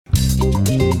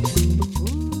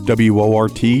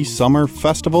WORT Summer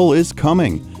Festival is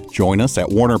coming. Join us at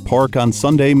Warner Park on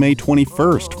Sunday, May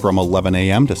 21st from 11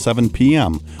 a.m. to 7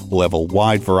 p.m. We'll have a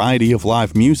wide variety of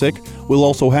live music. We'll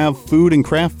also have food and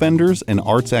craft vendors, an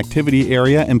arts activity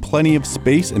area, and plenty of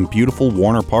space in beautiful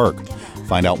Warner Park.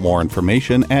 Find out more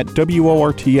information at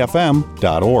WORTFM.org.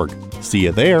 See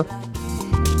you there.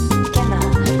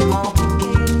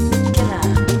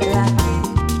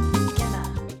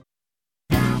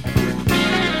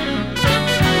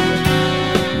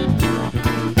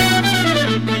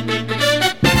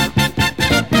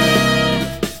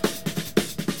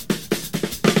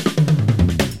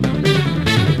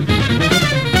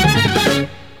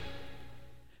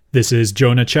 This is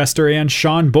Jonah Chester and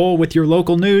Sean Bull with your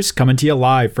local news, coming to you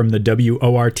live from the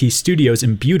WORT studios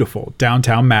in beautiful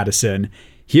downtown Madison.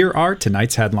 Here are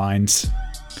tonight's headlines.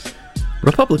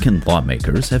 Republican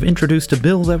lawmakers have introduced a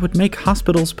bill that would make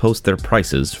hospitals post their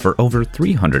prices for over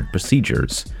 300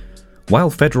 procedures. While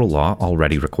federal law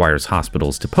already requires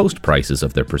hospitals to post prices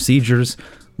of their procedures,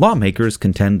 lawmakers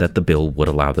contend that the bill would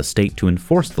allow the state to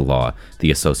enforce the law,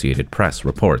 the Associated Press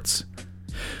reports.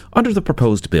 Under the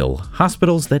proposed bill,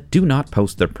 hospitals that do not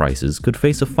post their prices could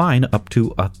face a fine up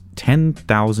to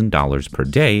 $10,000 per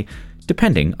day,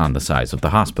 depending on the size of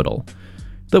the hospital.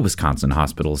 The Wisconsin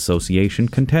Hospital Association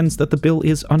contends that the bill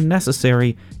is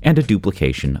unnecessary and a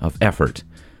duplication of effort.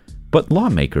 But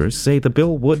lawmakers say the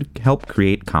bill would help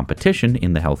create competition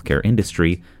in the healthcare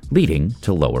industry, leading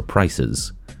to lower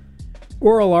prices.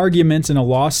 Oral arguments in a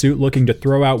lawsuit looking to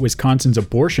throw out Wisconsin's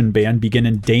abortion ban begin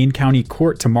in Dane County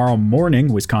Court tomorrow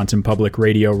morning, Wisconsin Public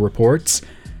Radio reports.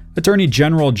 Attorney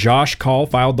General Josh Kaul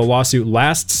filed the lawsuit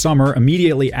last summer,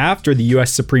 immediately after the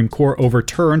U.S. Supreme Court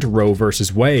overturned Roe v.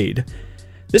 Wade.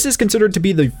 This is considered to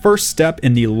be the first step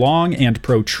in the long and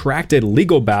protracted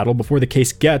legal battle before the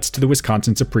case gets to the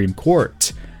Wisconsin Supreme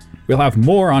Court. We'll have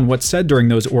more on what's said during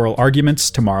those oral arguments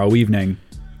tomorrow evening.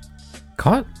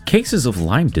 Cases of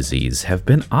Lyme disease have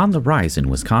been on the rise in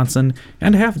Wisconsin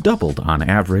and have doubled on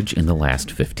average in the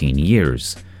last 15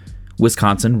 years.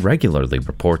 Wisconsin regularly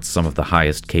reports some of the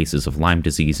highest cases of Lyme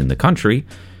disease in the country.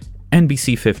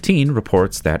 NBC 15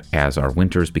 reports that as our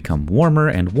winters become warmer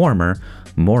and warmer,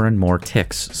 more and more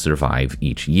ticks survive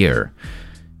each year.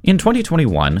 In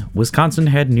 2021, Wisconsin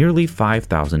had nearly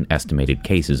 5,000 estimated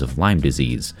cases of Lyme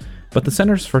disease, but the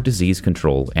Centers for Disease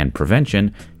Control and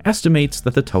Prevention estimates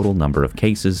that the total number of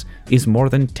cases is more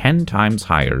than 10 times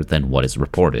higher than what is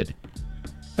reported.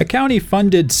 A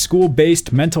county-funded,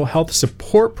 school-based mental health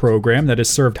support program that has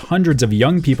served hundreds of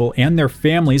young people and their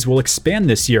families will expand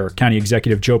this year, County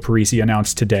Executive Joe Parisi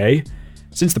announced today.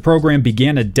 Since the program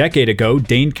began a decade ago,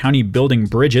 Dane County Building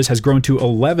Bridges has grown to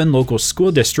 11 local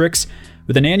school districts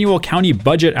with an annual county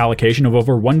budget allocation of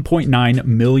over $1.9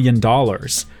 million.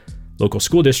 Local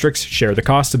school districts share the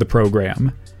cost of the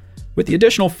program. With the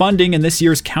additional funding in this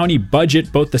year's county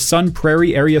budget, both the Sun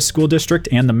Prairie Area School District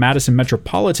and the Madison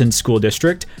Metropolitan School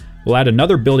District will add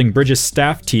another Building Bridges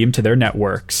staff team to their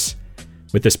networks.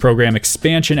 With this program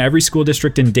expansion, every school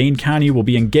district in Dane County will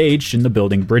be engaged in the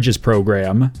Building Bridges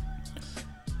program.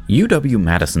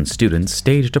 UW-Madison students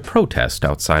staged a protest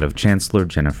outside of Chancellor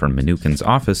Jennifer Mnuchin's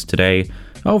office today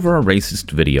over a racist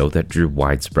video that drew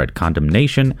widespread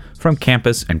condemnation from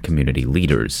campus and community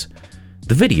leaders.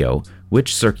 The video,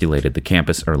 which circulated the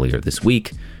campus earlier this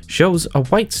week, shows a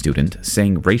white student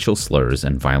saying racial slurs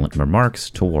and violent remarks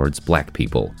towards black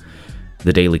people.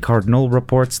 The Daily Cardinal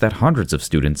reports that hundreds of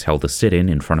students held a sit-in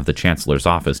in front of the Chancellor's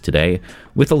office today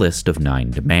with a list of 9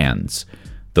 demands.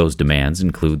 Those demands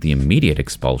include the immediate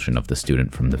expulsion of the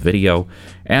student from the video,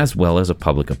 as well as a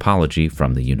public apology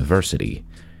from the university.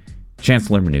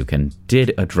 Chancellor Mnuchin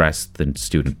did address the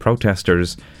student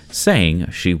protesters,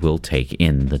 saying she will take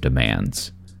in the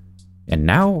demands. And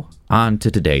now, on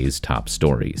to today's top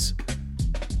stories.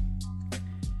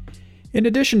 In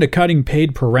addition to cutting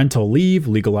paid parental leave,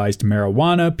 legalized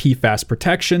marijuana, PFAS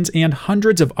protections, and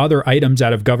hundreds of other items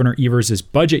out of Governor Evers'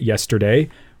 budget yesterday,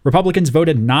 Republicans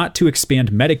voted not to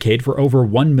expand Medicaid for over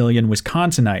 1 million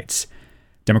Wisconsinites.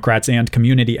 Democrats and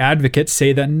community advocates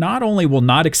say that not only will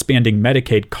not expanding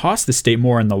Medicaid cost the state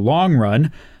more in the long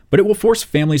run, but it will force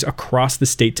families across the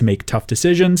state to make tough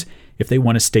decisions if they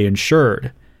want to stay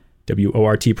insured.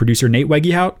 WORT producer Nate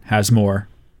Wegehout has more.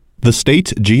 The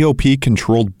state's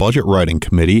GOP-controlled budget writing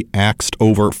committee axed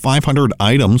over 500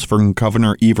 items from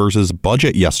Governor Evers'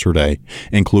 budget yesterday,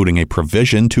 including a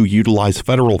provision to utilize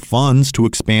federal funds to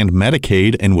expand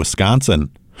Medicaid in Wisconsin.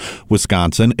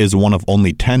 Wisconsin is one of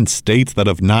only 10 states that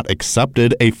have not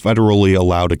accepted a federally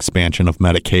allowed expansion of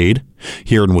Medicaid.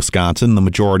 Here in Wisconsin, the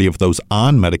majority of those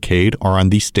on Medicaid are on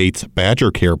the state's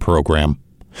Badger Care program.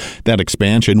 That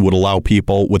expansion would allow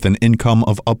people with an income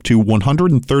of up to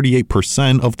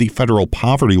 138% of the federal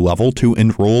poverty level to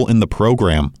enroll in the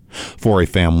program. For a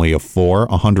family of four,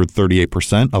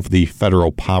 138% of the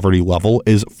federal poverty level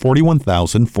is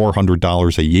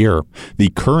 $41,400 a year. The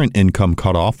current income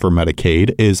cutoff for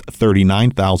Medicaid is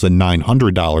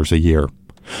 $39,900 a year.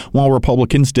 While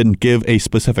Republicans didn't give a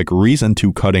specific reason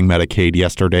to cutting Medicaid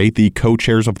yesterday, the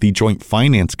co-chairs of the Joint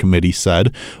Finance Committee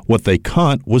said what they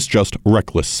cut was just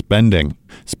reckless spending.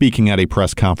 Speaking at a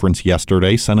press conference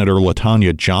yesterday, Senator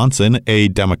LaTanya Johnson, a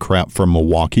Democrat from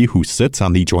Milwaukee who sits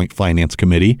on the Joint Finance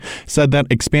Committee, said that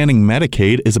expanding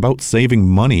Medicaid is about saving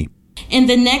money. In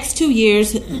the next 2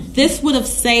 years, this would have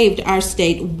saved our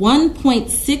state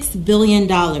 $1.6 billion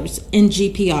in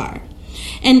GPR.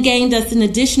 And gained us an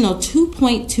additional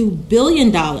 $2.2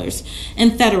 billion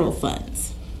in federal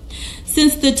funds.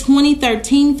 Since the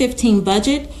 2013-15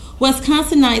 budget,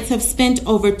 Wisconsinites have spent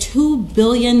over $2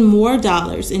 billion more in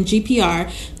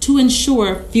GPR to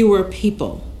ensure fewer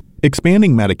people.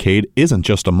 Expanding Medicaid isn't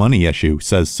just a money issue,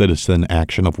 says Citizen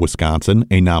Action of Wisconsin,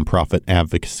 a nonprofit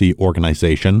advocacy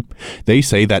organization. They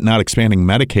say that not expanding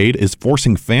Medicaid is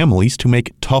forcing families to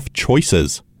make tough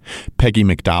choices. Peggy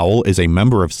McDowell is a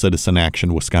member of Citizen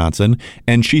Action Wisconsin,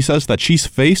 and she says that she's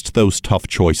faced those tough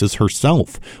choices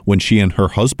herself when she and her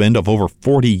husband of over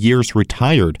 40 years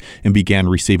retired and began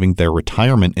receiving their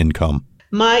retirement income.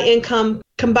 My income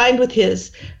combined with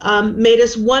his made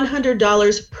us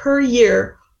 $100 per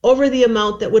year over the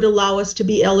amount that would allow us to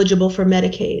be eligible for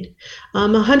Medicaid.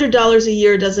 $100 a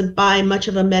year doesn't buy much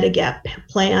of a Medigap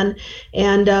plan,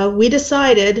 and we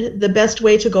decided the best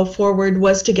way to go forward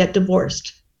was to get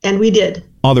divorced. And we did.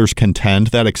 Others contend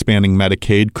that expanding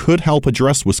Medicaid could help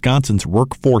address Wisconsin's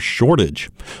workforce shortage.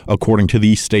 According to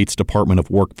the state's Department of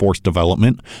Workforce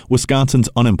Development, Wisconsin's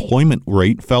unemployment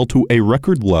rate fell to a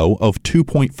record low of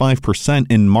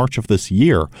 2.5% in March of this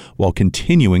year, while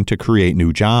continuing to create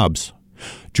new jobs.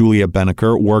 Julia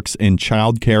Beneker works in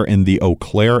childcare in the Eau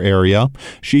Claire area.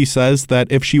 She says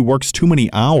that if she works too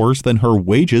many hours, then her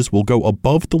wages will go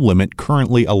above the limit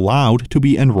currently allowed to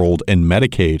be enrolled in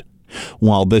Medicaid.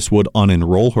 While this would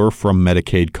unenroll her from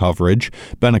Medicaid coverage,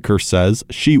 Beneker says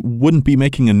she wouldn't be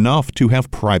making enough to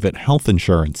have private health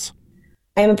insurance.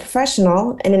 I am a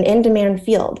professional in an in-demand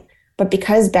field, but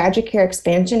because Badger Care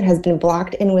expansion has been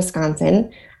blocked in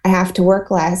Wisconsin, I have to work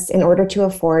less in order to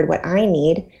afford what I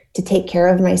need to take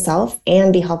care of myself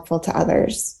and be helpful to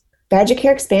others. Badger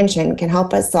Care expansion can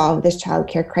help us solve this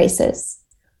childcare crisis.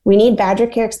 We need Badger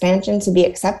Care expansion to be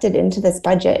accepted into this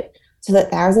budget so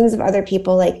that thousands of other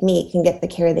people like me can get the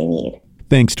care they need.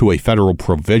 Thanks to a federal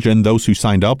provision, those who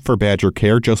signed up for Badger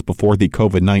Care just before the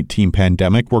COVID-19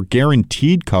 pandemic were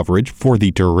guaranteed coverage for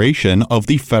the duration of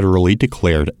the federally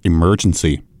declared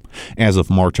emergency. As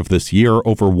of March of this year,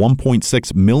 over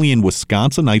 1.6 million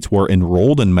Wisconsinites were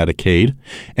enrolled in Medicaid,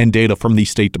 and data from the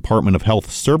State Department of Health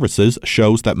Services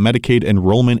shows that Medicaid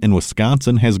enrollment in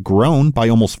Wisconsin has grown by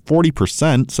almost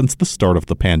 40% since the start of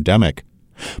the pandemic.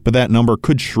 But that number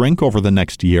could shrink over the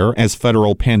next year as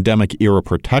federal pandemic-era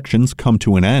protections come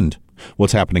to an end.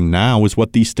 What's happening now is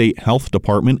what the state health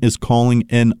department is calling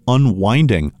an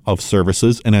unwinding of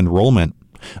services and enrollment.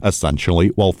 Essentially,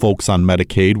 while folks on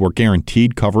Medicaid were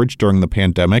guaranteed coverage during the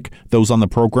pandemic, those on the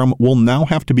program will now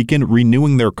have to begin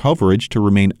renewing their coverage to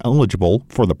remain eligible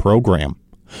for the program.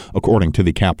 According to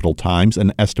the Capital Times,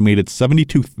 an estimated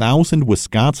 72,000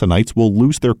 Wisconsinites will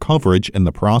lose their coverage in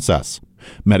the process.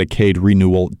 Medicaid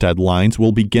renewal deadlines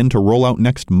will begin to roll out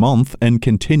next month and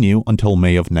continue until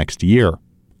May of next year.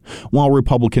 While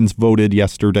Republicans voted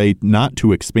yesterday not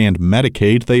to expand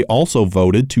Medicaid, they also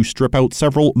voted to strip out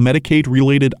several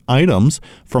Medicaid-related items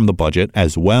from the budget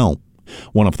as well.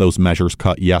 One of those measures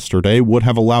cut yesterday would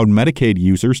have allowed Medicaid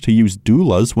users to use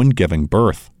doulas when giving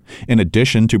birth. In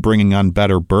addition to bringing on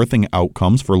better birthing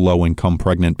outcomes for low-income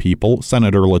pregnant people,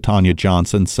 Senator LaTanya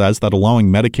Johnson says that allowing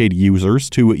Medicaid users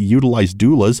to utilize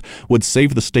doulas would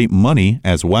save the state money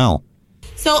as well.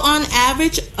 So on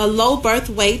average, a low birth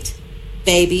weight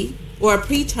baby or a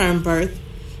preterm birth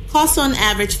costs on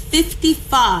average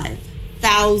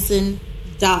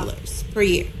 $55,000 per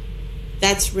year.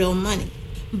 That's real money.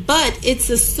 But it's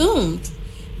assumed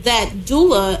that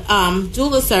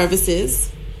doula services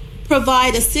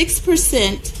provide a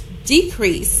 6%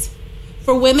 decrease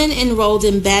for women enrolled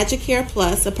in Badger Care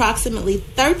Plus, approximately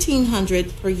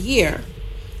 $1,300 per year,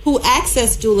 who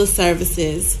access doula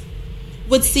services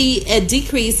would see a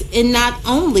decrease in not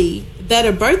only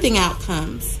better birthing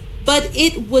outcomes, but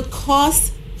it would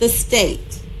cost the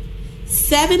state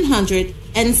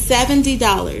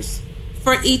 $770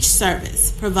 for each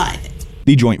service provided.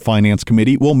 The Joint Finance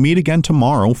Committee will meet again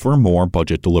tomorrow for more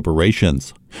budget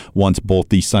deliberations. Once both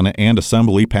the Senate and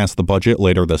Assembly pass the budget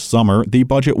later this summer, the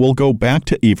budget will go back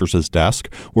to Evers's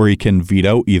desk, where he can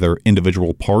veto either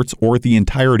individual parts or the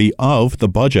entirety of the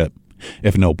budget.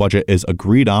 If no budget is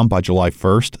agreed on by July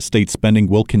 1st, state spending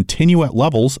will continue at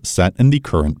levels set in the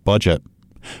current budget.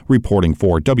 Reporting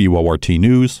for WORT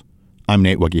News, I'm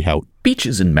Nate Wiggyhout.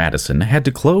 Beaches in Madison had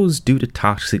to close due to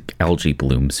toxic algae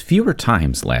blooms fewer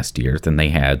times last year than they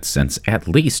had since at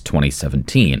least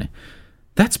 2017.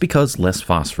 That's because less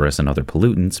phosphorus and other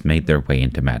pollutants made their way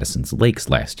into Madison's lakes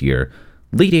last year,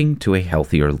 leading to a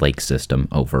healthier lake system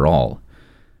overall.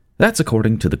 That's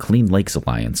according to the Clean Lakes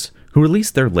Alliance, who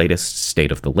released their latest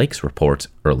State of the Lakes report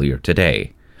earlier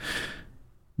today.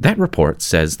 That report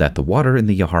says that the water in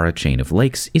the Yahara chain of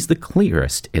lakes is the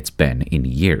clearest it's been in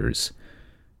years.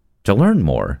 To learn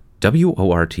more,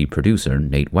 WORT producer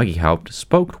Nate Wegehaupt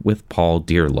spoke with Paul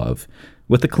Dearlove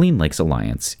with the Clean Lakes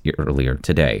Alliance earlier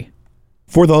today.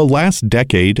 For the last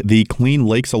decade, the Clean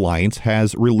Lakes Alliance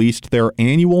has released their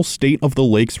annual State of the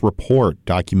Lakes report,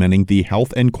 documenting the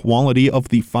health and quality of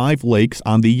the 5 lakes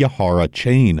on the Yahara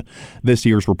chain. This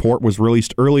year's report was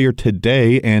released earlier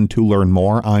today, and to learn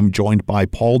more, I'm joined by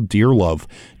Paul Dearlove,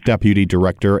 Deputy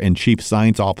Director and Chief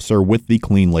Science Officer with the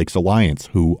Clean Lakes Alliance,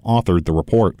 who authored the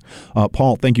report.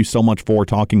 Paul, thank you so much for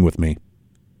talking with me.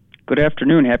 Good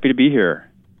afternoon. Happy to be here.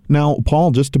 Now,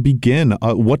 Paul, just to begin,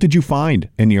 what did you find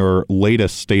in your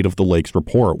latest State of the Lakes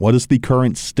report? What is the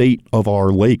current state of our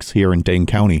lakes here in Dane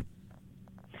County?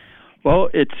 Well,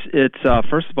 it's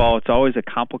first of all, it's always a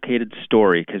complicated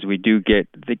story because we do get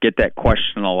that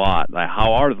question a lot. Like,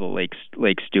 how are the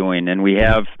lakes doing? And we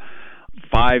have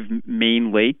 5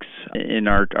 main lakes in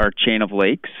our chain of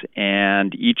lakes,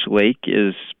 and each lake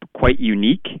is quite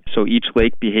unique. So each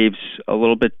lake behaves a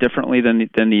little bit differently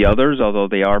than the others, although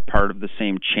they are part of the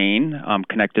same chain,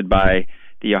 connected by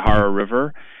the Yahara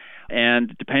River.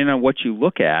 And depending on what you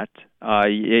look at,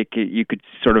 you could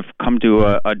sort of come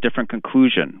to a different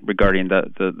conclusion regarding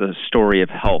the story of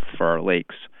health for our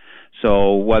lakes.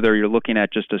 So whether you're looking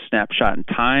at just a snapshot in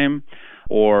time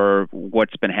or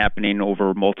what's been happening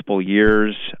over multiple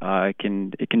years, it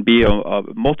can be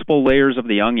multiple layers of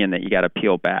the onion that you got to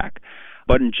peel back.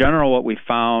 But in general, what we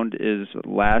found is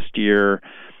last year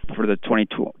for the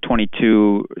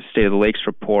 2022 State of the Lakes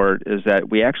report is that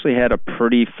we actually had a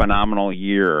pretty phenomenal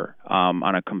year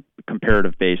on a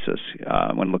comparative basis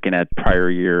when looking at prior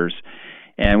years.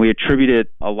 And we attributed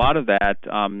a lot of that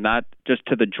not just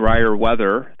to the drier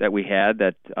weather that we had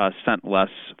that sent less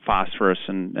phosphorus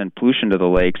and pollution to the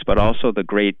lakes, but also the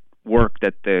great work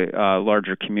that the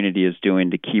larger community is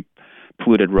doing to keep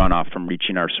polluted runoff from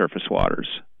reaching our surface waters.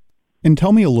 And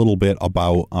tell me a little bit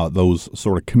about those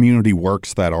sort of community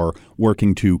works that are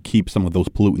working to keep some of those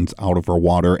pollutants out of our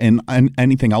water, and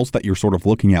anything else that you're sort of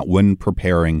looking at when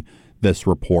preparing this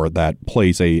report that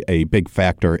plays a big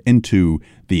factor into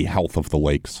the health of the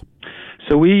lakes.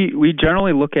 So we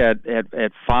generally look at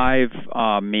 5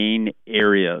 main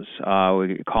areas.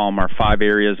 We call them our 5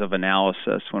 areas of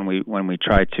analysis when we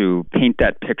try to paint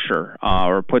that picture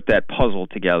or put that puzzle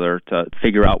together to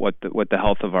figure out what the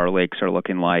health of our lakes are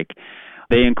looking like.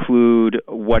 They include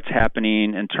what's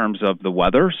happening in terms of the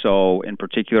weather. So in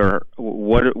particular,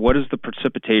 what does the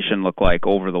precipitation look like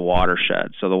over the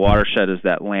watershed? So the watershed is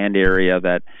that land area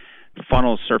that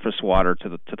funnels surface water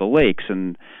to the lakes,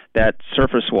 and that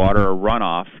surface water or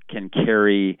runoff can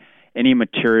carry any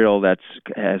material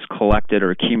has collected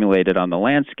or accumulated on the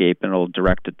landscape, and it'll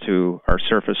direct it to our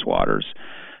surface waters.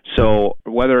 So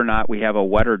whether or not we have a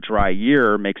wet or dry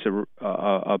year makes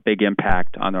a big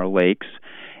impact on our lakes,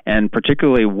 and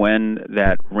particularly when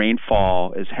that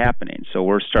rainfall is happening. So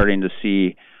we're starting to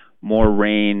see more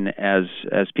rain as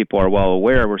people are well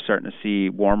aware. We're starting to see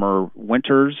warmer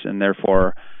winters, and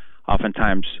therefore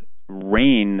oftentimes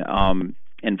rain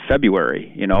in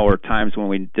February, or times when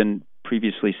we didn't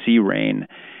previously see rain.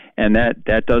 And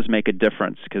that does make a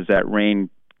difference because that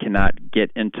rain cannot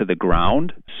get into the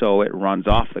ground, so it runs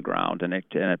off the ground and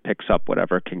it picks up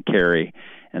whatever it can carry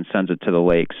and sends it to the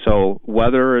lakes. So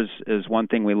weather is one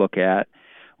thing we look at.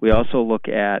 We also look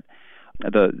at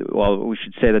we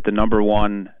should say that the number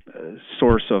one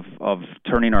source of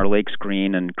turning our lakes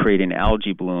green and creating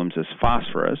algae blooms is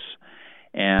phosphorus.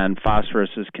 And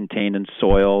phosphorus is contained in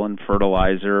soil and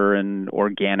fertilizer and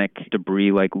organic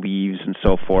debris like leaves and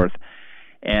so forth.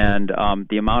 And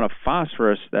the amount of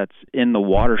phosphorus that's in the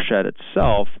watershed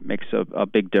itself makes a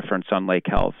big difference on lake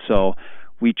health. So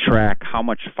we track how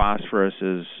much phosphorus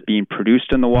is being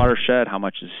produced in the watershed, how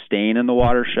much is staying in the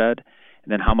watershed,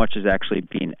 and then how much is actually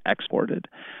being exported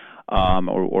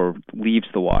or leaves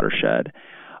the watershed.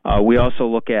 We also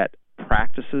look at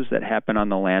practices that happen on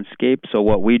the landscape. So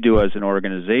what we do as an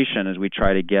organization is we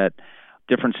try to get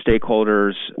different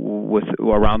stakeholders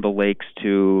around the lakes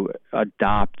to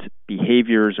adopt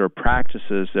behaviors or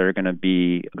practices that are going to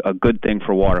be a good thing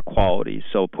for water quality.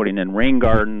 So putting in rain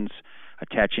gardens,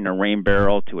 attaching a rain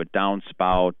barrel to a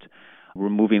downspout,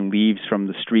 removing leaves from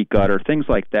the street gutter, things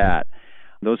like that.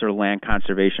 Those are land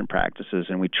conservation practices,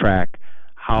 and we track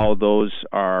how those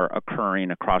are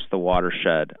occurring across the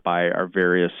watershed by our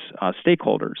various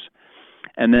stakeholders.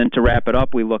 And then to wrap it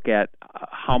up, we look at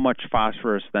how much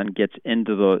phosphorus then gets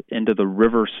into the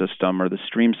river system or the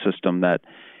stream system that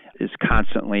is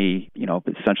constantly,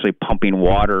 essentially pumping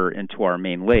water into our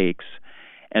main lakes.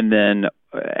 And then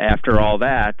after all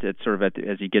that, it's sort of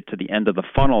as you get to the end of the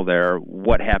funnel there,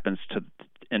 what happens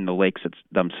in the lakes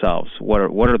themselves? What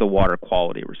are the water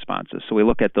quality responses? So we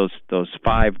look at those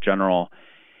 5 general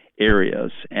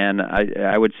areas, and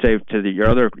I would say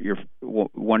to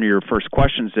one of your first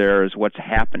questions there is what's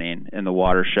happening in the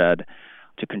watershed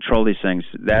to control these things.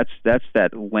 That's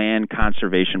that land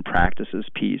conservation practices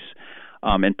piece,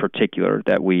 in particular,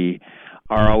 that we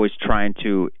are always trying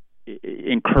to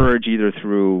encourage either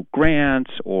through grants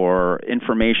or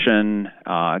information,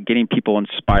 getting people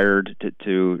inspired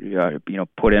to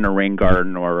put in a rain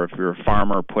garden, or if you're a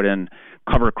farmer, put in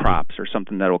cover crops or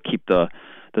something that will keep the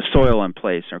soil in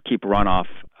place, or keep runoff,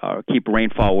 keep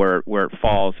rainfall where it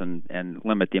falls, and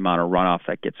limit the amount of runoff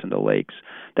that gets into lakes.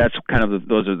 That's kind of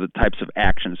those are the types of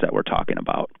actions that we're talking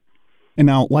about. And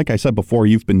now, like I said before,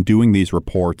 you've been doing these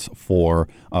reports for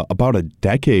about a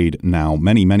decade now,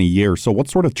 many, many years. So what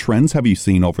sort of trends have you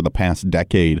seen over the past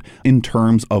decade in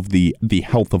terms of the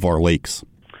health of our lakes?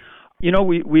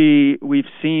 We've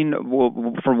seen,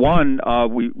 for one,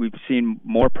 we've seen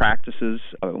more practices,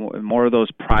 more of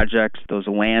those projects, those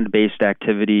land-based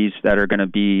activities that are going to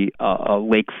be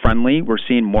lake-friendly. We're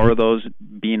seeing more of those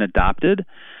being adopted.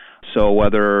 So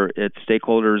whether it's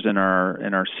stakeholders in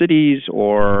our cities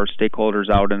or stakeholders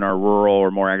out in our rural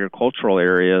or more agricultural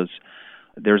areas,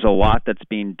 there's a lot that's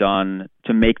being done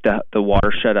to make the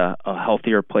watershed a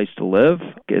healthier place to live.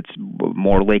 It's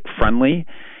more lake-friendly,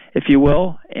 if you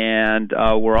will, and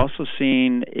we're also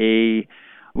seeing the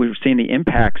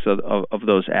impacts of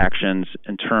those actions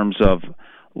in terms of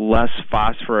less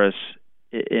phosphorus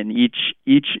in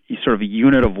each sort of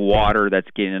unit of water that's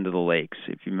getting into the lakes.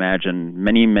 If you imagine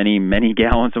many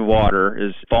gallons of water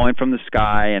is falling from the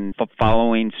sky and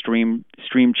following stream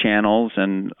channels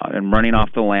and running off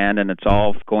the land, and it's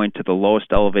all going to the lowest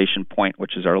elevation point,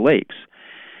 which is our lakes.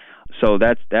 So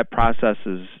that process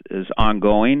is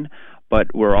ongoing. But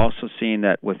we're also seeing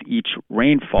that with each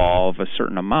rainfall of a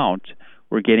certain amount,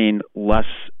 we're getting less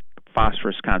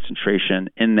phosphorus concentration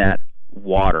in that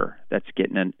water that's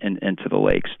getting into the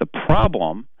lakes. The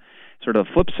problem, sort of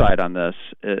the flip side on this,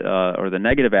 or the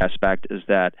negative aspect, is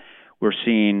that we're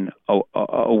seeing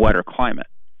a wetter climate.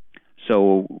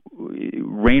 So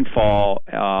rainfall,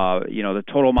 the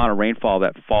total amount of rainfall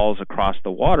that falls across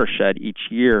the watershed each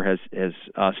year has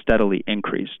steadily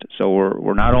increased. So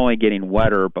we're not only getting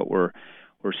wetter, but we're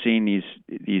seeing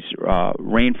these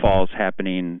rainfalls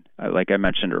happening, like I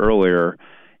mentioned earlier,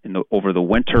 over the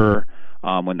winter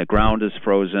when the ground is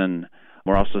frozen.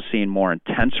 We're also seeing more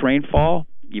intense rainfall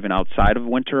even outside of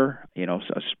winter.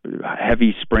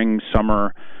 Heavy spring,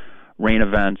 summer rain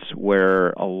events where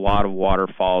a lot of water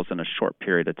falls in a short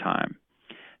period of time.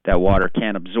 That water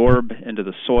can't absorb into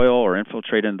the soil or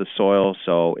infiltrate into the soil,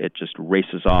 so it just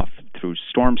races off through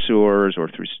storm sewers or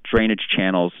through drainage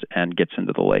channels and gets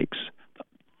into the lakes.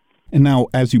 And now,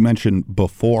 as you mentioned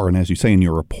before, and as you say in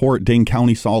your report, Dane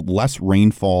County saw less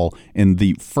rainfall in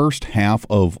the first half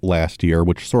of last year,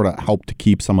 which sort of helped to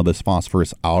keep some of this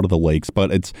phosphorus out of the lakes.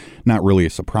 But it's not really a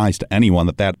surprise to anyone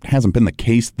that hasn't been the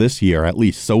case this year, at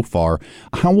least so far.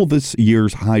 How will this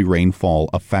year's high rainfall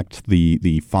affect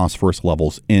the phosphorus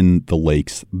levels in the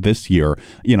lakes this year?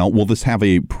 Will this have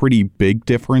a pretty big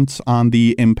difference on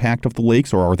the impact of the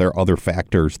lakes, or are there other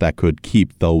factors that could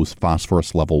keep those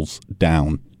phosphorus levels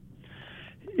down?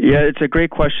 Yeah, it's a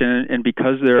great question, and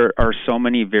because there are so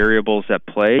many variables at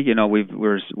play,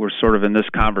 we're sort of in this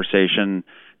conversation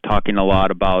talking a lot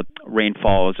about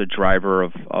rainfall as a driver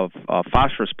of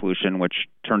phosphorus pollution, which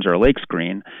turns our lakes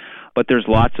green. But there's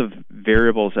lots of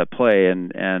variables at play,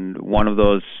 and one of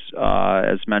those,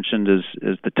 as mentioned,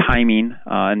 is the timing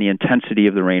and the intensity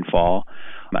of the rainfall.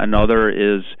 Another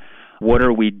is, what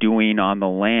are we doing on the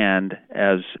land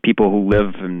as people who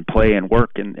live and play and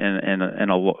work in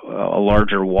a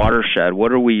larger watershed?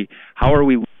 How are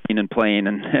we living and playing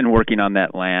and working on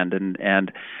that land,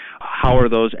 and how are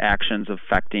those actions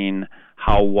affecting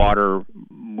how water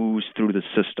moves through the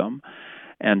system?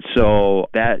 And so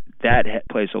that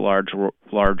plays a large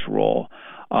role.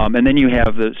 And then you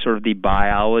have the sort of the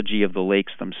biology of the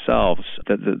lakes themselves.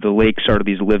 The lakes are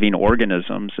these living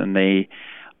organisms, and they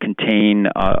contain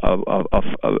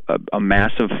a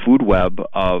massive food web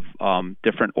of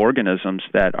different organisms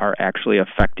that are actually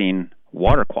affecting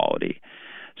water quality.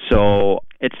 So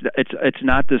it's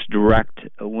not this direct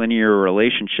linear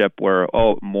relationship where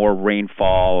more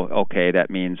rainfall, okay,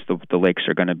 that means the lakes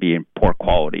are going to be in poor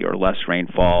quality, or less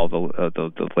rainfall,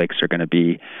 the lakes are going to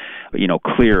be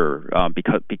clearer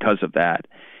because of that.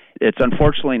 It's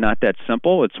unfortunately not that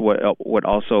simple. It's what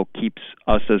also keeps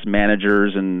us as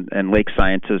managers and lake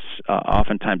scientists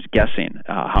oftentimes guessing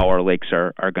how our lakes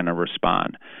are going to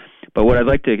respond. But what I'd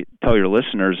like to tell your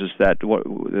listeners is that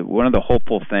one of the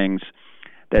hopeful things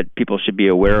that people should be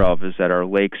aware of is that our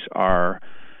lakes are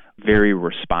very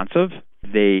responsive.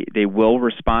 They will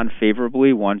respond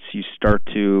favorably once you start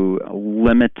to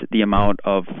limit the amount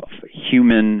of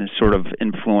human sort of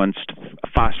influenced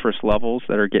phosphorus levels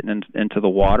that are getting into the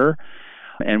water.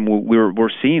 And we're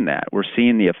seeing that. We're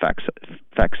seeing the effects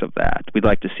of that. We'd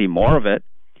like to see more of it.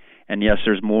 And yes,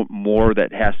 there's more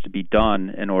that has to be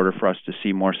done in order for us to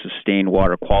see more sustained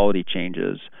water quality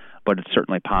changes, but it's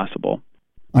certainly possible.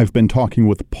 I've been talking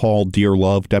with Paul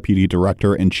Dearlove, Deputy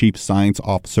Director and Chief Science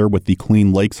Officer with the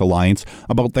Clean Lakes Alliance,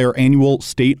 about their annual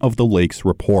State of the Lakes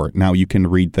report. Now you can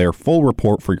read their full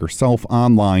report for yourself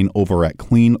online over at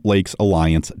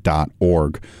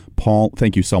cleanlakesalliance.org. Paul,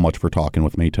 thank you so much for talking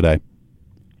with me today.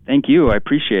 Thank you. I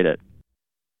appreciate it.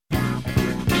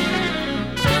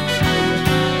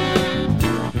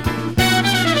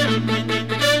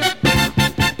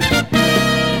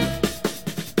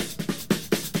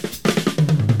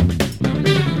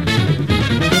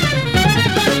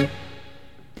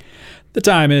 The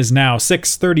time is now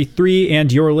 6:33,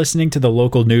 and you're listening to the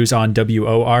local news on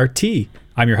WORT.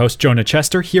 I'm your host, Jonah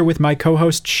Chester, here with my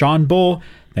co-host, Sean Bull.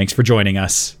 Thanks for joining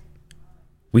us.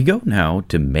 We go now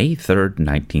to May 3rd,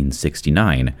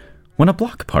 1969, when a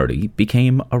block party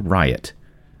became a riot.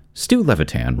 Stu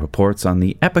Levitan reports on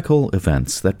the epical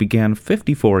events that began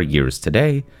 54 years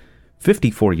ago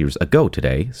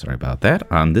today,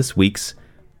 on this week's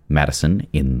Madison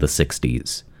in the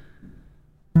 60s.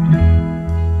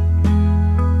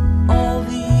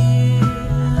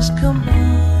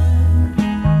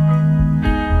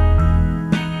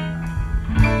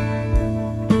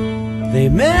 They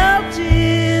melt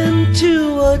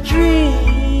into a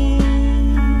dream.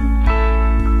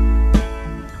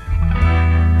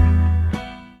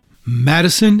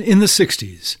 Madison in the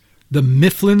 60s, the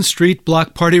Mifflin Street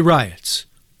Block Party Riots,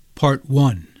 Part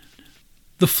 1.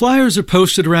 The flyers are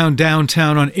posted around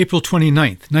downtown on April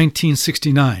 29th,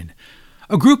 1969.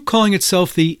 A group calling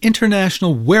itself the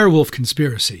International Werewolf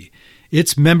Conspiracy,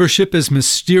 its membership as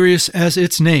mysterious as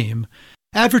its name,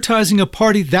 advertising a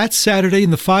party that Saturday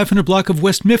in the 500 block of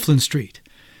West Mifflin Street.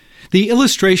 The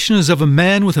illustration is of a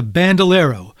man with a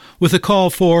bandolero, with a call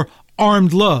for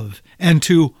armed love and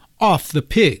to off the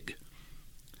pig.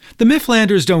 The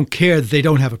Mifflanders don't care that they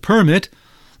don't have a permit.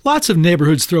 Lots of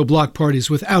neighborhoods throw block parties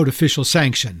without official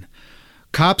sanction.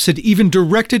 Cops had even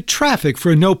directed traffic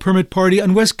for a no-permit party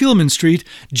on West Gilman Street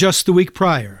just the week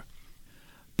prior.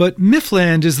 But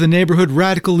Miffland is the neighborhood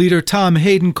radical leader Tom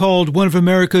Hayden called one of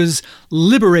America's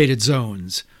liberated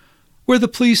zones, where the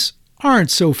police aren't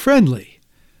so friendly.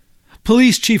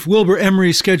 Police Chief Wilbur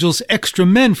Emery schedules extra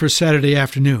men for Saturday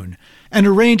afternoon and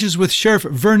arranges with Sheriff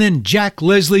Vernon Jack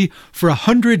Leslie for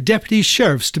 100 deputy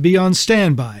sheriffs to be on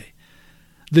standby.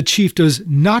 The chief does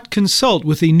not consult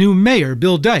with the new mayor,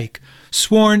 Bill Dyke,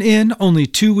 sworn in only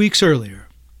 2 weeks earlier.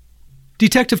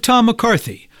 Detective Tom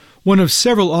McCarthy, one of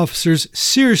several officers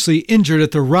seriously injured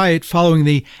at the riot following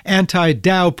the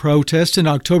anti-Dow protest in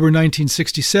October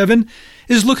 1967,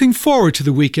 is looking forward to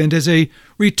the weekend as a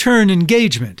return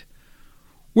engagement.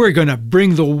 "We're going to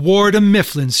bring the war to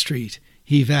Mifflin Street,"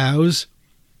 he vows.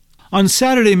 On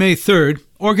Saturday, May 3rd,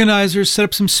 organizers set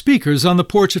up some speakers on the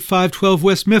porch at 512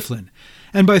 West Mifflin,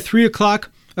 and by 3 o'clock,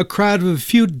 a crowd of a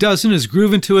few dozen is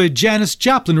grooving to a Janis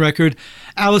Joplin record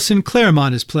Alison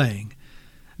Claremont is playing.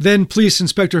 Then Police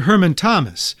Inspector Herman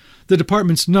Thomas, the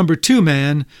department's number 2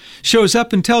 man, shows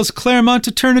up and tells Claremont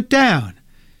to turn it down.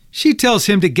 She tells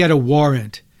him to get a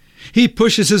warrant. He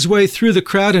pushes his way through the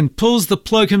crowd and pulls the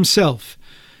plug himself,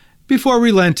 before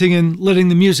relenting and letting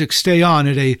the music stay on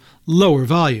at a lower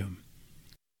volume.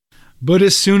 But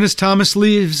as soon as Thomas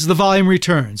leaves, the volume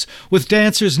returns, with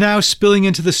dancers now spilling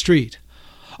into the street.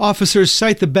 Officers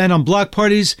cite the ban on block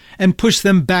parties and push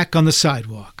them back on the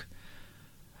sidewalk.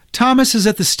 Thomas is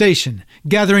at the station,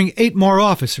 gathering 8 more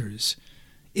officers,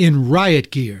 in riot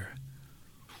gear.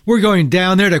 "We're going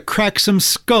down there to crack some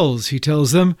skulls," he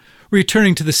tells them,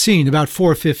 returning to the scene about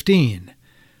 4:15.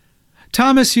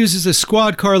 Thomas uses a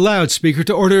squad car loudspeaker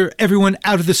to order everyone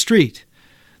out of the street.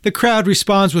 The crowd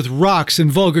responds with rocks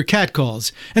and vulgar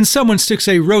catcalls, and someone sticks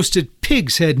a roasted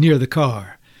pig's head near the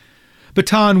car.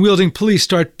 Baton-wielding police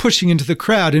start pushing into the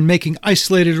crowd and making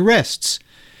isolated arrests,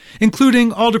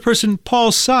 including Alderperson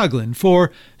Paul Soglin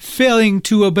for failing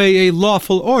to obey a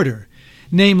lawful order,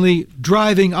 namely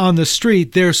driving on the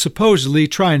street they're supposedly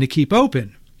trying to keep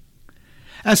open.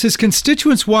 As his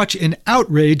constituents watch in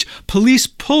outrage, police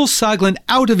pull Soglin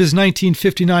out of his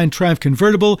 1959 Triumph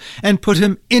convertible and put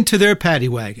him into their paddy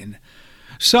wagon.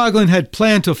 Soglin had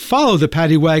planned to follow the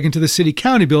paddy wagon to the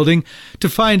city-county building to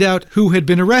find out who had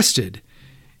been arrested.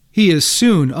 He is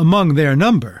soon among their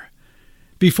number.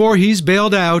 Before he's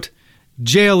bailed out,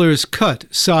 jailers cut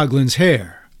Soglin's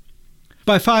hair.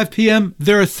 By 5 p.m.,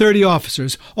 there are 30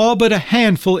 officers, all but a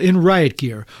handful in riot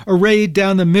gear, arrayed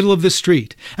down the middle of the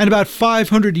street, and about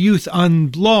 500 youth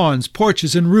on lawns,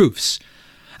 porches, and roofs.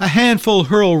 A handful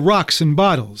hurl rocks and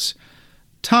bottles.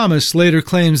 Thomas later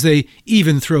claims they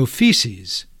even throw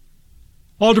feces.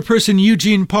 Alderperson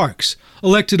Eugene Parks,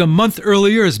 elected a month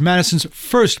earlier as Madison's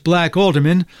first black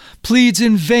alderman, pleads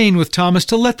in vain with Thomas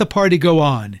to let the party go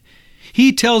on.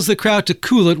 He tells the crowd to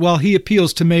cool it while he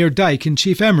appeals to Mayor Dyke and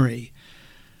Chief Emery.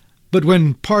 But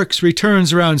when Parks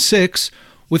returns around 6,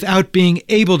 without being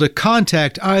able to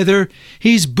contact either,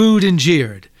 he's booed and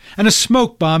jeered, and a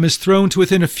smoke bomb is thrown to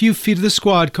within a few feet of the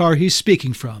squad car he's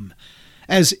speaking from.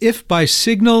 As if by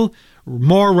signal,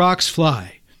 more rocks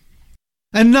fly.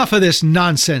 "Enough of this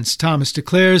nonsense," Thomas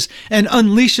declares, and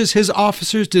unleashes his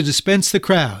officers to dispense the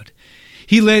crowd.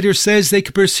 He later says they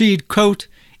could proceed, quote,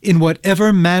 "in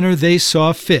whatever manner they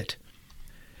saw fit."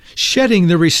 Shedding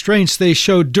the restraints they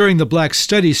showed during the Black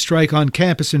Studies strike on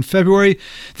campus in February,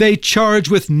 they charge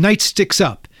with nightsticks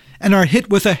up and are hit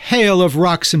with a hail of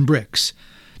rocks and bricks.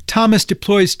 Thomas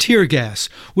deploys tear gas,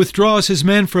 withdraws his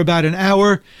men for about an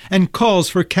hour, and calls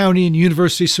for county and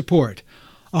university support.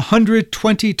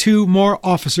 122 more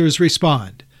officers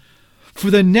respond. For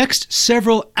the next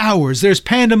several hours, there's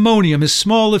pandemonium as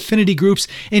small affinity groups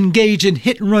engage in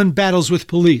hit-and-run battles with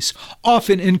police,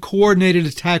 often in coordinated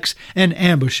attacks and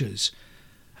ambushes.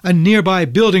 A nearby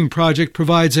building project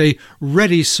provides a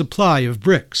ready supply of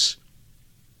bricks.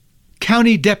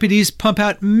 County deputies pump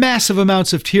out massive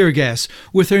amounts of tear gas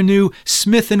with their new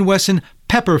Smith & Wesson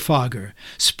pepper fogger,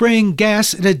 spraying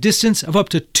gas at a distance of up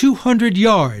to 200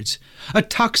 yards. A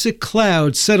toxic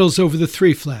cloud settles over the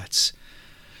three flats.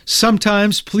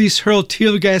 Sometimes police hurl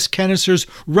tear gas canisters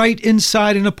right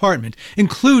inside an apartment,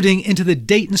 including into the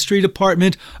Dayton Street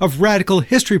apartment of radical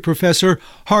history professor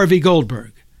Harvey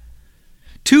Goldberg.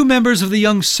 Two members of the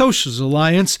Young Socials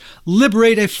Alliance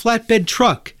liberate a flatbed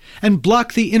truck and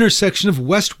block the intersection of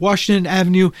West Washington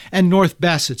Avenue and North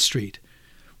Bassett Street.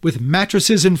 With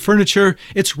mattresses and furniture,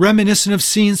 it's reminiscent of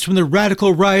scenes from the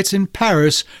radical riots in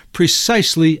Paris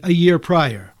precisely a year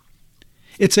prior.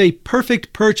 It's a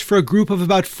perfect perch for a group of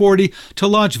about 40 to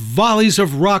launch volleys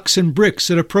of rocks and bricks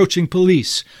at approaching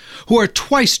police, who are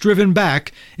twice driven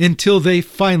back until they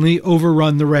finally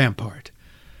overrun the rampart.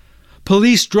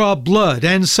 Police draw blood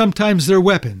and sometimes their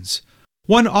weapons.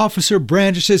 One officer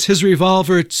brandishes his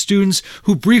revolver at students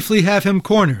who briefly have him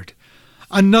cornered.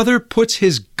 Another puts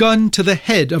his gun to the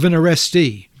head of an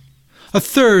arrestee. A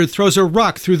third throws a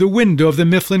rock through the window of the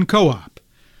Mifflin Co-op.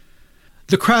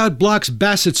 The crowd blocks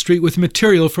Bassett Street with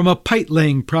material from a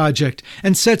pipe-laying project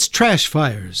and sets trash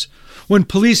fires. When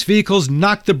police vehicles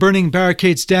knock the burning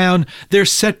barricades down, they're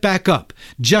set back up,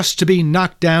 just to be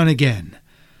knocked down again.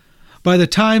 By the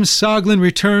time Soglin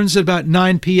returns at about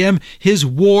 9 p.m., his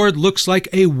ward looks like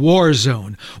a war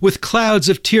zone, with clouds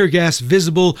of tear gas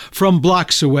visible from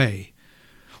blocks away.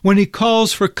 When he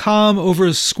calls for calm over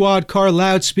a squad car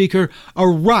loudspeaker, a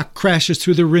rock crashes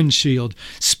through the windshield,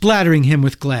 splattering him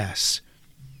with glass.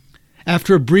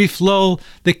 After a brief lull,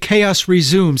 the chaos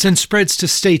resumes and spreads to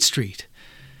State Street.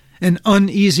 An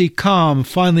uneasy calm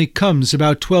finally comes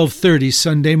about 12:30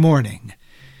 Sunday morning.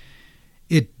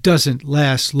 It doesn't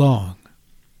last long.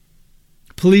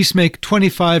 Police make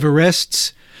 25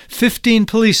 arrests. 15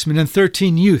 policemen and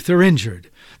 13 youth are injured.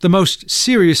 The most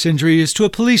serious injury is to a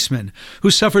policeman who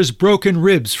suffers broken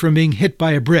ribs from being hit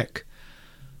by a brick.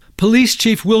 Police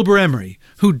Chief Wilbur Emery,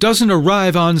 who doesn't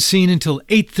arrive on scene until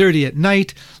 8:30 at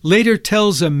night, later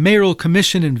tells a mayoral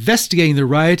commission investigating the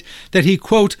riot that he,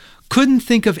 quote, couldn't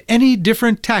think of any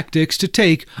different tactics to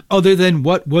take other than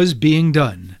what was being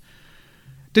done.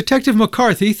 Detective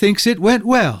McCarthy thinks it went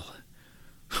well.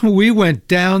 "We went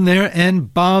down there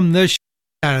and bombed the shit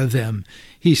out of them,"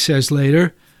 he says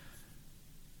later.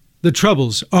 The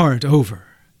troubles aren't over.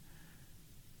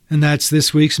 And that's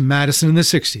this week's Madison in the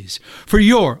 60s. For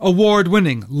your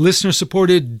award-winning,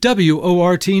 listener-supported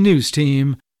WORT News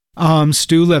team, I'm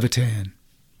Stu Levitan.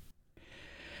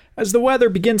 As the weather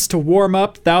begins to warm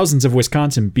up, thousands of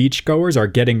Wisconsin beachgoers are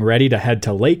getting ready to head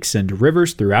to lakes and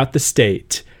rivers throughout the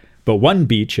state. But one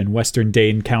beach in western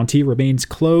Dane County remains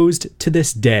closed to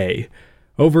this day.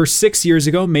 Over 6 years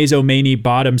ago, Mazomanie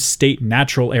Bottom State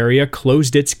Natural Area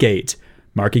closed its gate,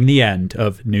 marking the end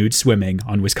of nude swimming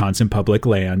on Wisconsin public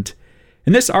land.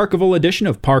 In this archival edition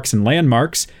of Parks and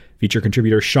Landmarks, feature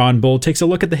contributor Sean Bull takes a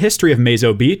look at the history of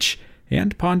Mazo Beach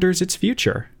and ponders its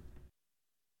future.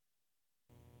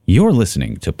 You're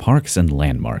listening to Parks and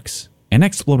Landmarks, an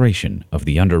exploration of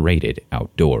the underrated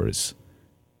outdoors.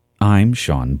 I'm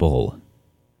Sean Bull.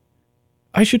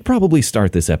 I should probably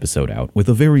start this episode out with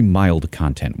a very mild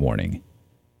content warning.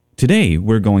 Today,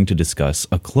 we're going to discuss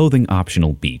a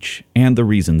clothing-optional beach and the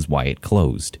reasons why it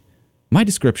closed. My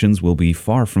descriptions will be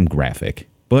far from graphic,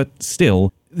 but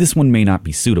still, this one may not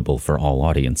be suitable for all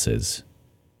audiences.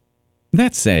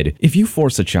 That said, if you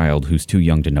force a child who's too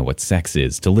young to know what sex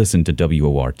is to listen to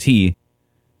WORT,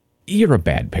 you're a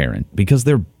bad parent because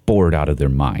they're bored out of their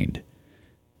mind.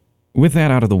 With that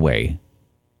out of the way,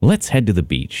 let's head to the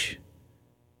beach.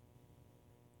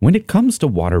 When it comes to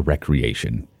water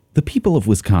recreation, the people of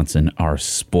Wisconsin are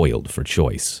spoiled for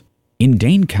choice. In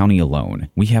Dane County alone,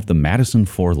 we have the Madison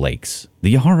Four Lakes,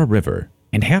 the Yahara River,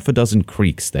 and half a dozen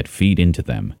creeks that feed into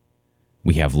them.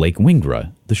 We have Lake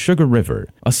Wingra, the Sugar River,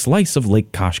 a slice of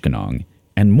Lake Koshkonong,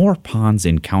 and more ponds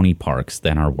in county parks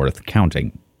than are worth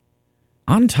counting.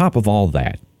 On top of all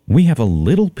that, we have a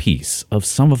little piece of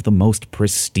some of the most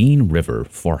pristine river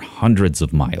for hundreds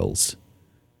of miles.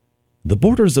 The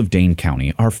borders of Dane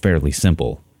County are fairly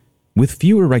simple. With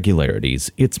few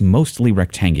irregularities, it's mostly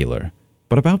rectangular,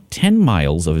 but about 10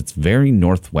 miles of its very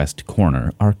northwest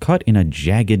corner are cut in a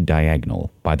jagged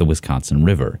diagonal by the Wisconsin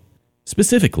River.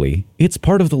 Specifically, it's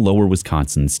part of the Lower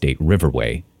Wisconsin State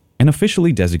Riverway, an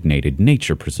officially designated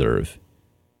nature preserve.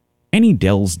 Any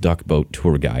Dell's Duck Boat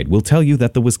tour guide will tell you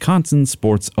that the Wisconsin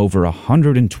sports over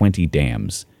 120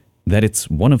 dams, that it's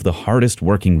one of the hardest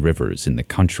working rivers in the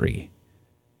country.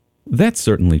 That's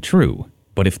certainly true,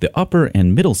 but if the upper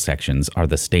and middle sections are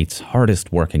the state's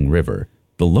hardest working river,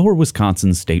 the Lower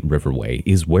Wisconsin State Riverway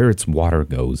is where its water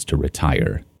goes to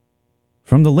retire.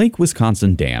 From the Lake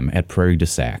Wisconsin Dam at Prairie du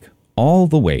Sac all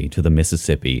the way to the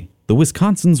Mississippi, the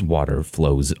Wisconsin's water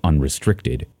flows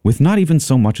unrestricted, with not even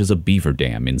so much as a beaver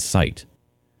dam in sight.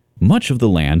 Much of the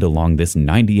land along this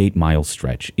 98-mile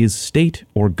stretch is state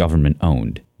or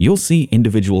government-owned. You'll see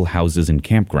individual houses and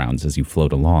campgrounds as you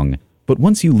float along, but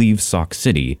once you leave Sauk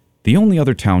City, the only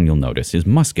other town you'll notice is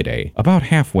Muscadet, about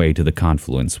halfway to the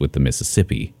confluence with the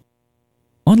Mississippi.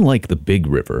 Unlike the Big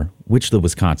River, which the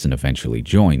Wisconsin eventually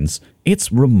joins,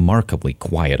 it's remarkably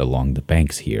quiet along the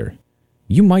banks here.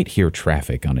 You might hear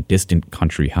traffic on a distant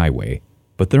country highway,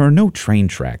 but there are no train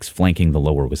tracks flanking the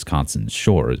Lower Wisconsin's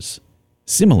shores.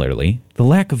 Similarly, the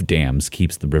lack of dams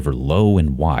keeps the river low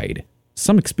and wide.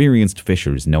 Some experienced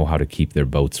fishers know how to keep their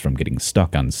boats from getting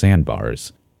stuck on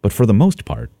sandbars, but for the most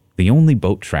part, the only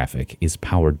boat traffic is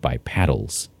powered by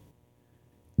paddles.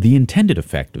 The intended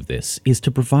effect of this is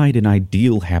to provide an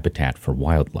ideal habitat for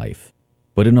wildlife,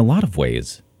 but in a lot of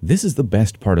ways, this is the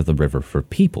best part of the river for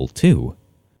people too.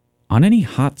 On any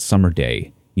hot summer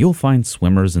day, you'll find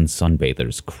swimmers and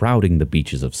sunbathers crowding the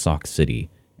beaches of Sauk City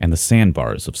and the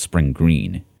sandbars of Spring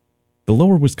Green. The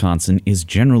Lower Wisconsin is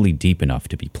generally deep enough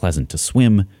to be pleasant to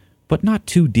swim, but not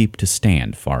too deep to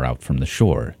stand far out from the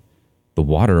shore. The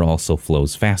water also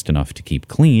flows fast enough to keep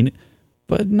clean,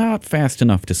 but not fast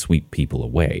enough to sweep people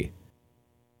away.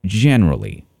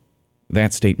 Generally.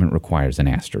 That statement requires an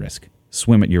asterisk.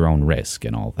 Swim at your own risk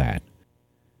and all that.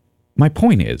 My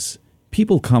point is,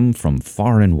 people come from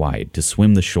far and wide to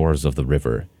swim the shores of the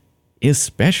river,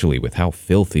 especially with how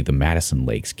filthy the Madison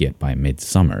lakes get by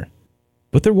midsummer.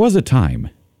 But there was a time,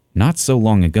 not so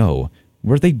long ago,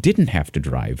 where they didn't have to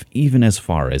drive even as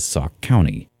far as Sauk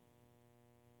County.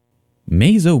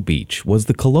 Mazo Beach was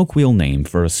the colloquial name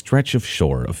for a stretch of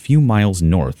shore a few miles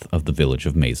north of the village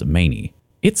of Mazomanie.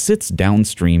 It sits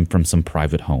downstream from some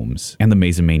private homes and the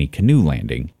Mazomanie canoe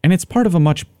landing, and it's part of a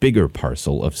much bigger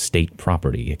parcel of state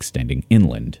property extending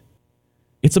inland.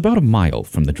 It's about a mile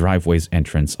from the driveway's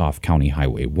entrance off County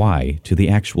Highway Y to the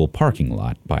actual parking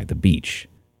lot by the beach.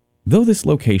 Though this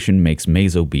location makes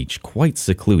Mazo Beach quite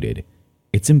secluded,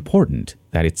 it's important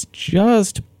that it's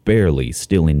just barely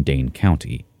still in Dane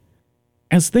County.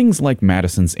 As things like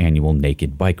Madison's annual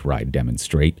Naked Bike Ride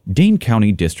demonstrate, Dane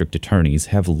County district attorneys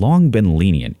have long been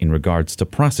lenient in regards to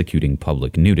prosecuting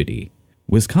public nudity.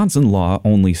 Wisconsin law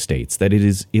only states that it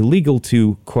is illegal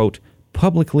to, quote,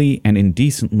 publicly and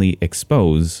indecently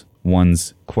expose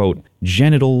one's, quote,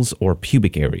 genitals or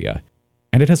pubic area,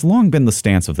 and it has long been the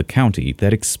stance of the county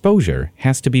that exposure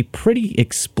has to be pretty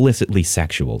explicitly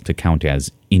sexual to count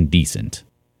as indecent.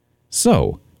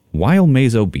 So, while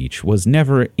Mazo Beach was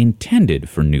never intended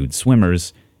for nude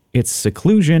swimmers, its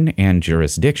seclusion and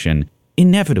jurisdiction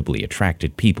inevitably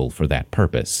attracted people for that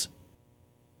purpose.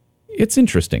 It's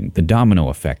interesting the domino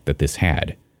effect that this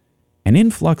had. An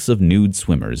influx of nude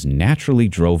swimmers naturally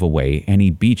drove away any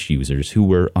beach users who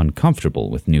were uncomfortable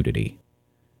with nudity.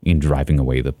 In driving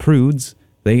away the prudes,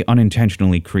 they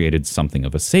unintentionally created something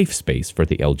of a safe space for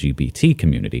the LGBT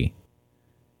community.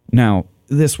 Now,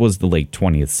 this was the late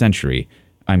 20th century.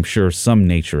 I'm sure some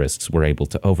naturists were able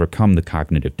to overcome the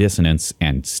cognitive dissonance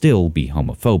and still be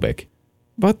homophobic.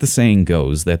 But the saying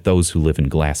goes that those who live in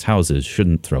glass houses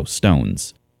shouldn't throw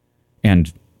stones.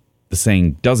 And the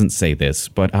saying doesn't say this,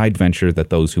 but I'd venture that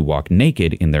those who walk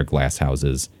naked in their glass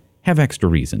houses have extra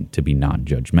reason to be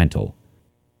non-judgmental.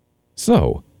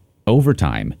 So, over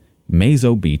time,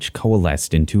 Mazo Beach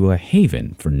coalesced into a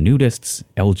haven for nudists,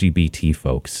 LGBT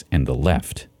folks, and the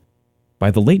left.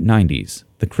 By the late 90s,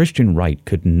 the Christian right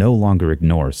could no longer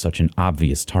ignore such an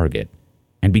obvious target,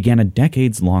 and began a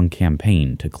decades-long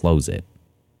campaign to close it.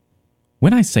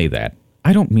 When I say that,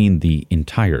 I don't mean the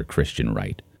entire Christian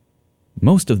right.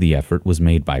 Most of the effort was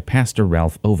made by Pastor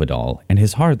Ralph Ovedal and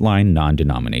his hardline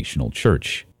non-denominational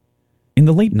church. In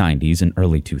the late 90s and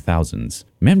early 2000s,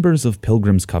 members of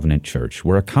Pilgrim's Covenant Church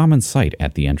were a common sight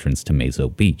at the entrance to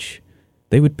Mazo Beach.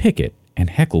 They would picket and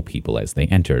heckle people as they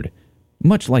entered,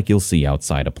 much like you'll see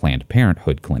outside a Planned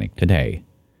Parenthood clinic today.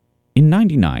 In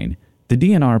 '99, the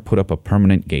DNR put up a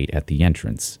permanent gate at the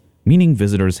entrance, meaning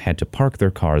visitors had to park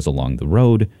their cars along the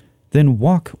road, then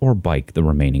walk or bike the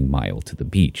remaining mile to the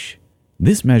beach.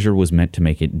 This measure was meant to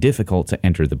make it difficult to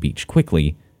enter the beach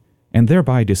quickly, and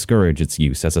thereby discourage its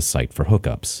use as a site for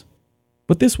hookups.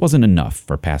 But this wasn't enough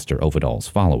for Pastor Ovedal's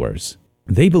followers.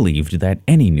 They believed that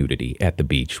any nudity at the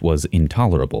beach was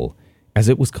intolerable, as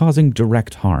it was causing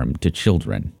direct harm to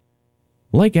children.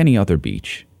 Like any other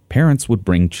beach, parents would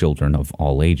bring children of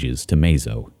all ages to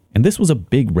Mazo, and this was a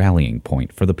big rallying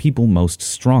point for the people most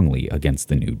strongly against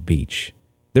the nude beach.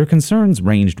 Their concerns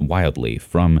ranged wildly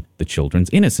from the children's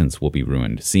innocence will be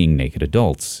ruined seeing naked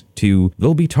adults, to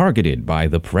they'll be targeted by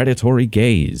the predatory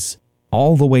gaze,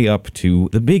 all the way up to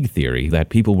the big theory that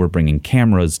people were bringing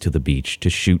cameras to the beach to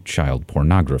shoot child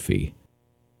pornography.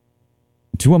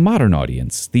 To a modern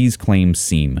audience, these claims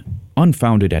seem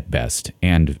unfounded at best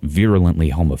and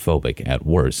virulently homophobic at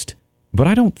worst, but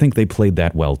I don't think they played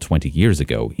that well 20 years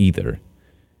ago either.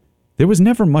 There was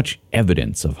never much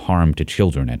evidence of harm to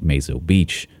children at Mazo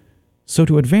Beach, so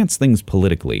to advance things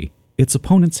politically, its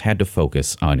opponents had to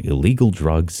focus on illegal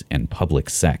drugs and public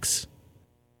sex.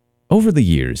 Over the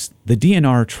years, the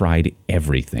DNR tried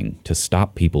everything to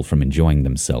stop people from enjoying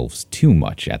themselves too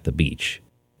much at the beach.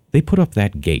 They put up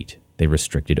that gate, they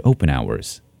restricted open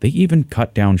hours, they even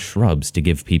cut down shrubs to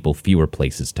give people fewer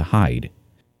places to hide.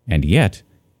 And yet,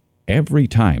 every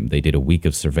time they did a week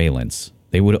of surveillance,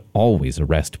 they would always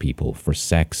arrest people for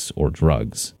sex or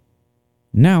drugs.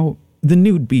 Now, the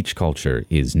nude beach culture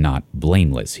is not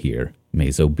blameless here.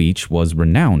 Mazo Beach was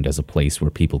renowned as a place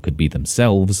where people could be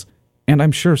themselves, and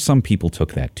I'm sure some people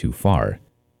took that too far.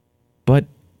 But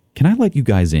can I let you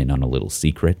guys in on a little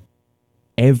secret?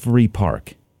 Every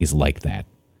park is like that.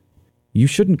 You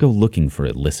shouldn't go looking for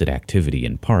illicit activity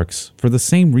in parks for the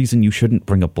same reason you shouldn't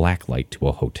bring a blacklight to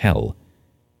a hotel.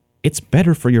 It's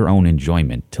better for your own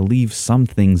enjoyment to leave some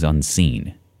things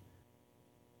unseen.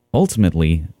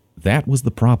 Ultimately, that was the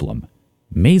problem.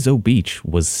 Mazo Beach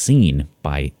was seen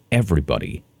by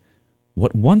everybody.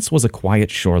 What once was a quiet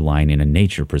shoreline in a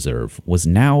nature preserve was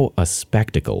now a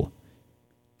spectacle.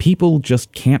 People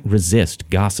just can't resist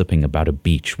gossiping about a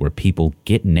beach where people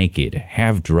get naked,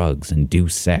 have drugs, and do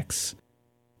sex.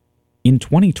 In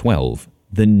 2012,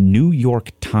 the New York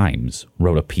Times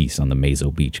wrote a piece on the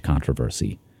Mazo Beach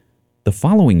controversy. The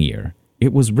following year,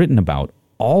 it was written about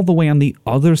all the way on the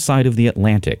other side of the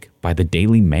Atlantic by the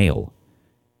Daily Mail.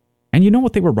 And you know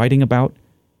what they were writing about?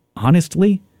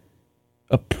 Honestly,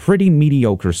 a pretty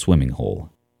mediocre swimming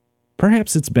hole.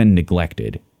 Perhaps it's been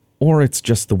neglected, or it's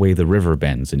just the way the river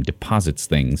bends and deposits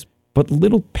things, but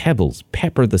little pebbles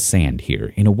pepper the sand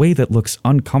here in a way that looks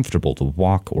uncomfortable to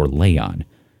walk or lay on.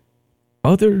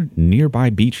 Other nearby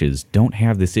beaches don't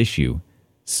have this issue,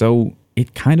 so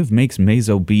it kind of makes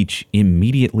Mazo Beach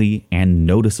immediately and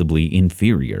noticeably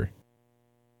inferior.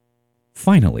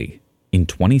 Finally, in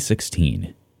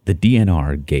 2016, the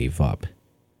DNR gave up.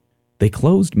 They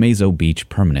closed Mazo Beach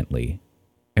permanently,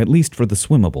 at least for the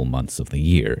swimmable months of the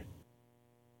year.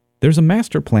 There's a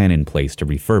master plan in place to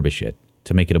refurbish it,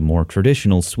 to make it a more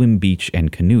traditional swim beach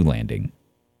and canoe landing.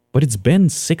 But it's been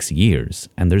 6 years,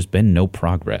 and there's been no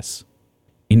progress.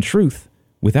 In truth,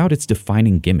 without its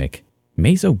defining gimmick,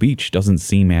 Mazo Beach doesn't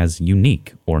seem as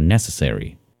unique or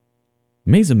necessary.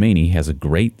 Mazomanie has a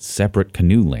great, separate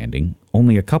canoe landing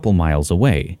only a couple miles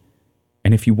away,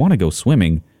 and if you want to go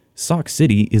swimming, Sauk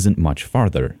City isn't much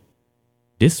farther.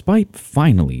 Despite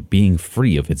finally being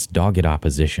free of its dogged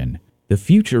opposition, the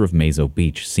future of Mazo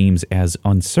Beach seems as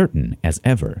uncertain as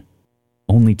ever.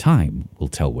 Only time will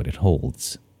tell what it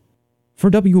holds. For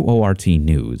WORT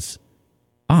News,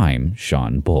 I'm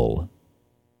Sean Bull.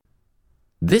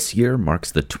 This year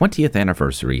marks the 20th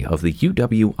anniversary of the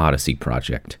UW Odyssey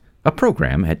project, a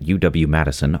program at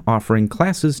UW-Madison offering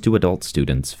classes to adult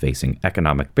students facing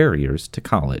economic barriers to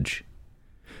college.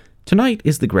 Tonight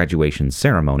is the graduation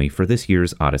ceremony for this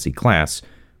year's Odyssey class,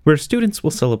 where students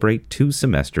will celebrate 2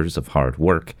 semesters of hard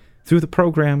work through the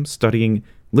program studying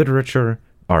literature,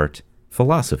 art,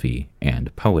 philosophy,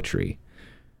 and poetry.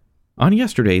 On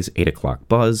yesterday's 8 o'clock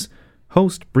buzz,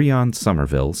 host Breon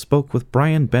Somerville spoke with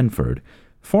Brian Benford,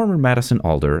 former Madison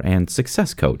Alder and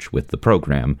success coach with the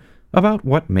program, about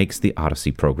what makes the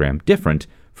Odyssey program different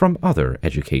from other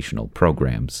educational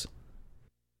programs.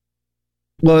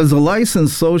 Well, as a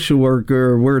licensed social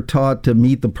worker, we're taught to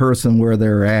meet the person where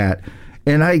they're at.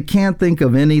 And I can't think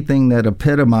of anything that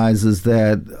epitomizes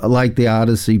that like the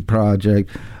Odyssey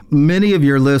project. Many of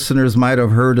your listeners might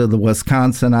have heard of the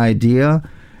Wisconsin idea.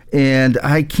 And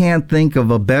I can't think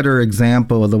of a better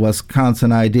example of the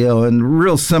Wisconsin ideal. And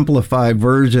real simplified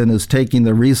version is taking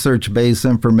the research-based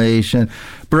information,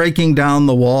 breaking down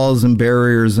the walls and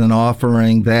barriers, and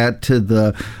offering that to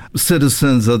the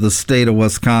citizens of the state of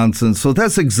Wisconsin. So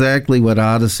that's exactly what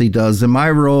Odyssey does. In my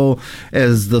role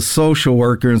as the social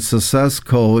worker and success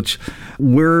coach,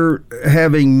 we're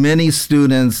having many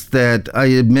students that I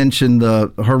had mentioned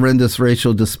the horrendous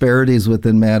racial disparities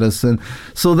within Madison.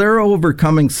 So they're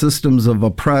overcoming systems of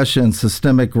oppression,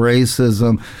 systemic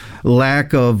racism,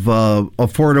 lack of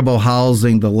affordable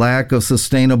housing, the lack of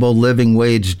sustainable living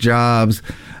wage jobs,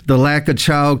 the lack of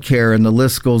child care, and the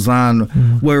list goes on,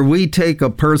 where we take a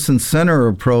person-centered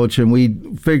approach and we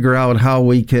figure out how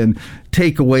we can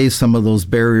take away some of those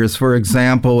barriers. For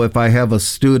example, if I have a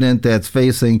student that's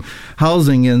facing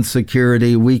housing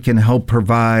insecurity, we can help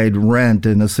provide rent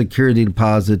and a security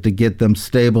deposit to get them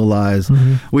stabilized.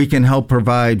 We can help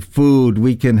provide food.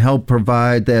 We can help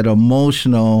provide that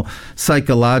emotional,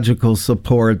 psychological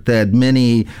support that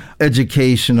many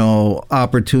educational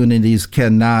opportunities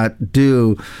cannot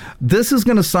do. This is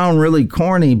going to sound really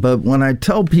corny, but when I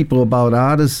tell people about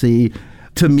Odyssey,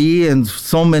 to me and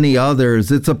so many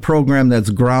others, it's a program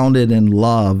that's grounded in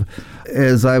love.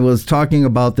 As I was talking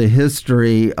about the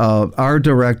history, our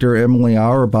director, Emily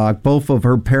Auerbach, both of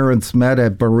her parents met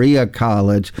at Berea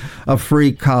College, a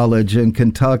free college in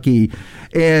Kentucky.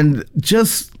 And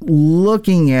just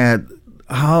looking at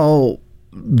how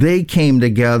they came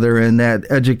together in that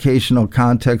educational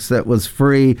context that was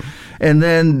free. And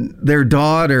then their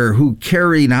daughter who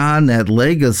carried on that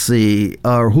legacy,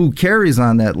 or who carries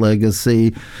on that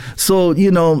legacy. So,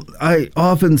 I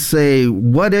often say,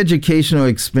 what educational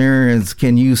experience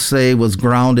can you say was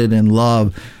grounded in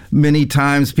love? Many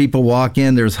times people walk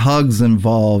in, there's hugs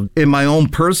involved. In my own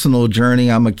personal journey,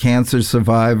 I'm a cancer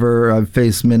survivor. I've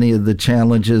faced many of the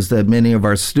challenges that many of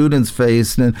our students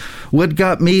faced. And what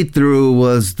got me through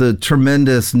was the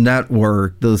tremendous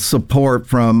network, the support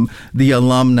from the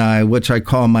alumni, which I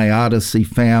call my Odyssey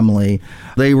family.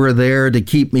 They were there to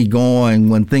keep me going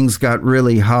when things got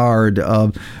really hard.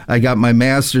 I got my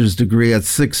master's degree at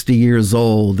 60 years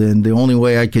old, and the only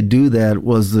way I could do that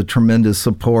was the tremendous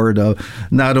support of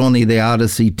not only the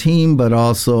Odyssey team, but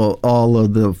also all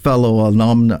of the fellow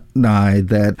alumni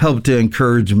that helped to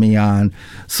encourage me on.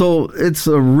 So it's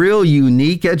a real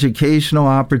unique educational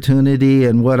opportunity,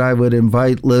 and what I would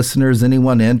invite listeners,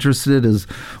 anyone interested, is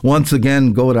once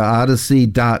again go to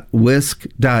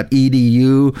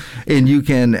odyssey.wisc.edu, and you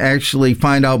can actually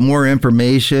find out more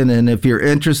information, and if you're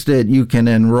interested, you can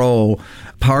enroll.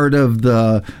 Part of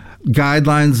the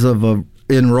guidelines of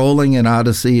enrolling in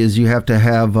Odyssey is you have to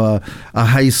have a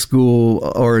high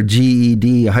school or a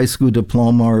GED, a high school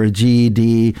diploma or a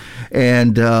GED,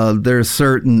 and there's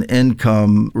certain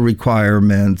income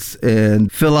requirements.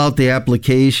 And fill out the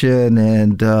application,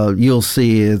 and you'll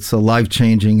see it's a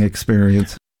life-changing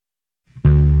experience.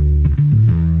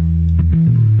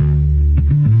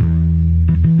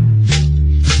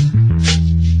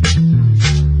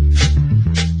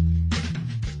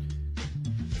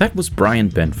 That was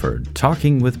Brian Benford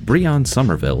talking with Breon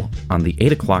Somerville on the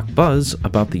 8 o'clock buzz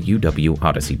about the UW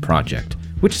Odyssey project,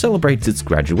 which celebrates its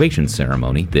graduation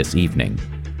ceremony this evening.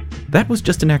 That was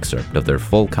just an excerpt of their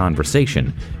full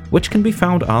conversation, which can be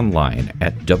found online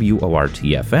at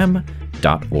wortfm.org.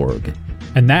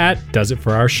 And that does it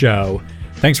for our show.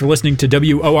 Thanks for listening to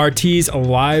WORT's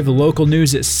Live Local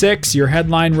News at 6. Your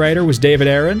headline writer was David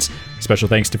Aarons. Special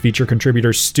thanks to feature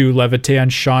contributors Stu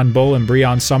Levitan, Sean Bull, and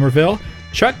Breon Somerville.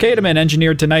 Chuck Kateman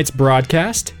engineered tonight's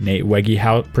broadcast. Nate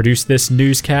Weggehout produced this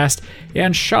newscast.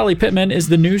 And Shali Pittman is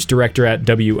the news director at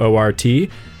WORT.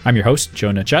 I'm your host,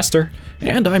 Jonah Chester.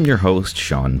 And I'm your host,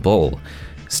 Sean Bull.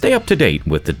 Stay up to date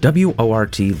with the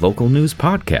WORT Local News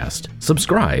Podcast.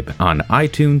 Subscribe on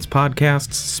iTunes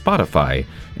Podcasts, Spotify,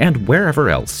 and wherever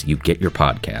else you get your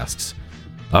podcasts.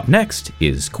 Up next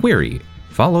is Query,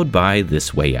 followed by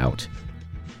This Way Out.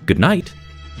 Good night.